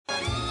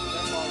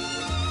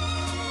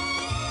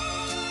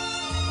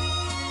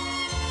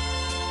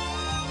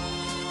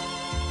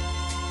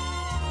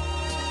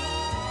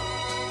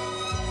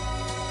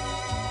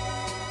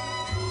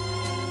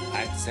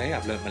say,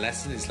 I've learnt my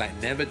lesson. It's like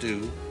never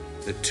do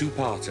the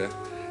two-parter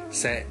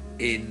set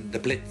in the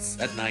Blitz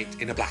at night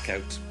in a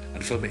blackout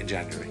and film it in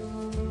January.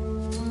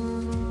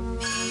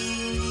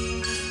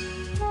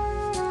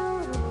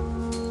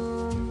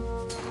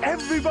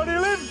 Everybody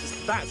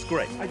lives! That's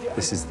great.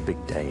 This is the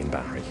big day in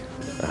Barry.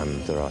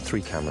 There are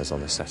 3 cameras on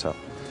the setup.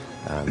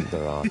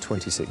 There are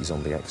 26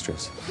 zombie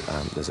extras.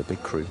 There's a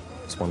big crew.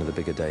 It's one of the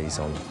bigger days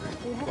on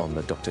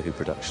the Doctor Who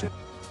production.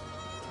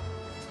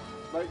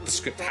 The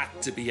script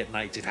had to be at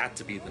night. It had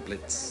to be in the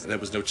Blitz. There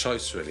was no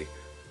choice, really.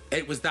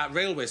 It was that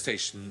railway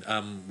station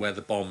where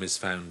the bomb is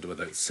found, where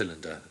the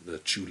cylinder, the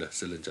Chula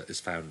cylinder, is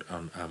found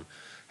on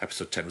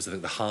episode 10. Was, I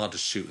think, the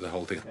hardest shoot of the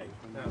whole thing.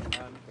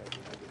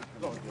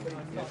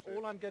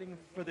 All I'm getting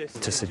for this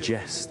To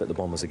suggest that the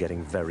bombers are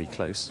getting very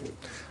close,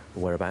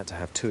 we're about to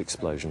have 2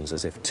 explosions,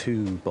 as if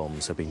 2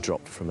 bombs have been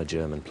dropped from a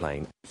German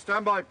plane.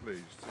 Stand by,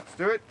 please. Let's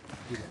do it.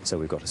 So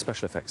we've got a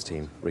special effects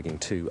team rigging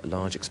 2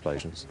 large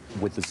explosions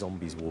with the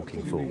zombies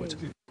walking forward.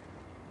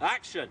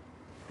 Action!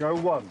 Go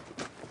 1.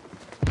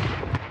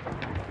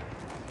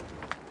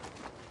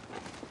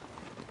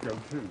 Go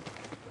 2.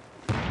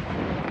 I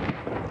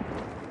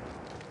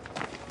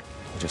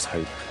just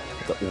hope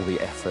that all the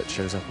effort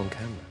shows up on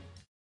camera.